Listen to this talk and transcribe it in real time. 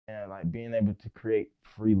like being able to create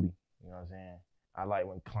freely. You know what I'm saying? I like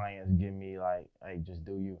when clients give me like, hey, just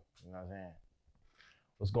do you. You know what I'm saying?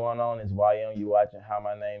 What's going on is YM. You watching How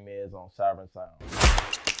My Name Is on Sovereign Sound.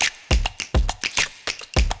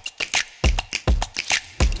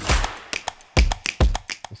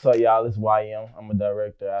 What's up, y'all? It's YM. I'm a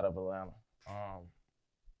director out of Atlanta.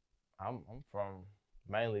 I'm from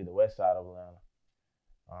mainly the west side of Atlanta.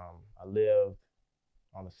 I lived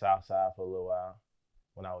on the south side for a little while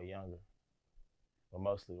when I was younger, but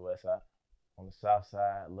mostly the west side. On the south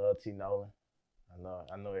side, love T Nolan. I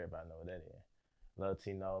know everybody know what that is. Love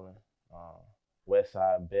T Nolan. West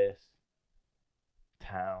side, Best,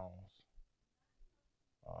 Towns,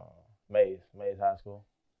 Mays High School.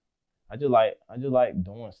 I just like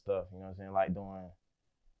doing stuff, you know what I'm saying? Like doing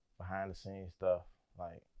behind the scenes stuff.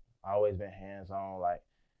 Like I always been hands on. Like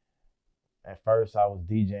at first I was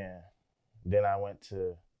DJing, then I went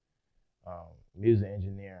to music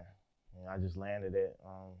engineering, and I just landed at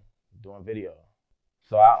doing video.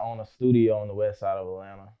 So I own a studio on the west side of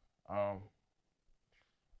Atlanta. I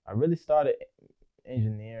really started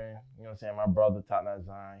engineering, you know what I'm saying? My brother Top Notch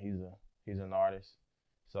Zion, he's an artist.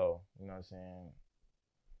 So, you know what I'm saying?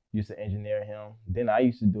 Used to engineer him. Then I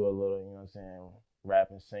used to do a little, you know what I'm saying,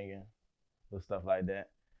 rapping, singing, little stuff like that.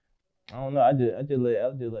 I don't know, I just let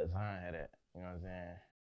Zion have that, you know what I'm saying?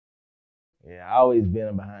 Yeah, I always been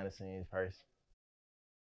a behind the scenes person.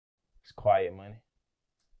 It's quiet money,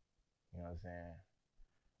 you know what I'm saying?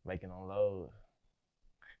 Making on loads.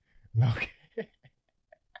 No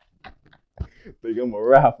think I'm a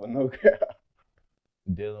rapper, no cap.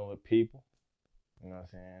 Dealing with people, you know what I'm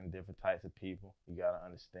saying? Different types of people. You gotta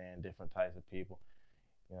understand different types of people.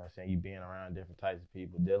 You know what I'm saying? You being around different types of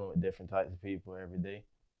people, dealing with different types of people every day.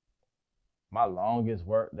 My longest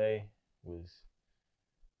work day was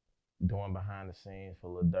doing behind the scenes for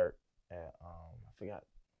Lil Durk at I forgot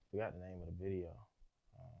the name of the video.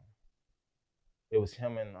 It was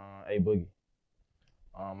him and A Boogie.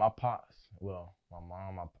 My pops, well, my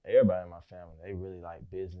mom, everybody in my family, they really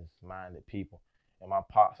like business-minded people. And my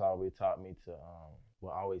pops always taught me to, will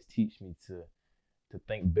always teach me to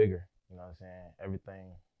think bigger. You know what I'm saying?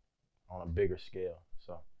 Everything on a bigger scale.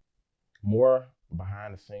 So more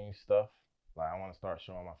behind the scenes stuff. Like I want to start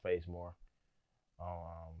showing my face more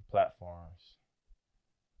on platforms.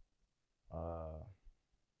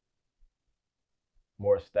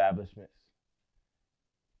 More establishments.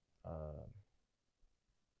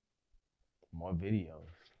 More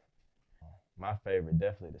videos. My favorite,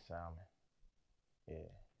 definitely the Soundman.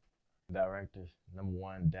 Yeah. Directors, number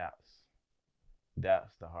one, Daps.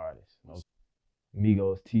 Daps the hardest.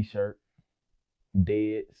 Migos T-shirt,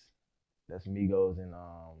 Deads. That's Migos and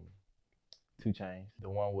 2 Chainz. The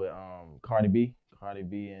one with Cardi B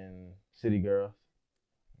and City Girls.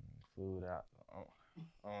 Food out.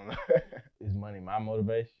 I don't know. Is money my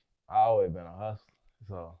motivation? I always been a hustler,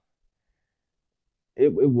 so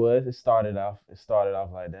it started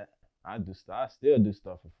off like that. I still do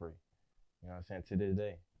stuff for free. You know what I'm saying, to this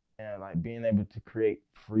day. And like being able to create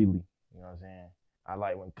freely, you know what I'm saying? I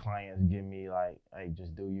like when clients give me like, hey,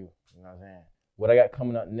 just do you. You know what I'm saying? What I got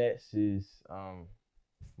coming up next is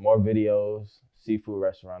more videos, seafood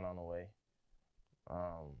restaurant on the way.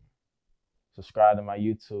 Subscribe to my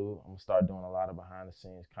YouTube. I'm gonna start doing a lot of behind the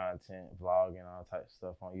scenes content, vlogging, all types of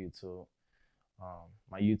stuff on YouTube.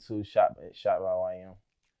 My YouTube shot by YM.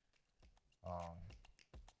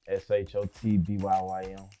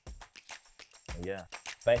 SHOTBYYM. Yeah.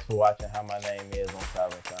 Thanks for watching How My Name Is on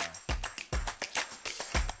Sovereign Sound.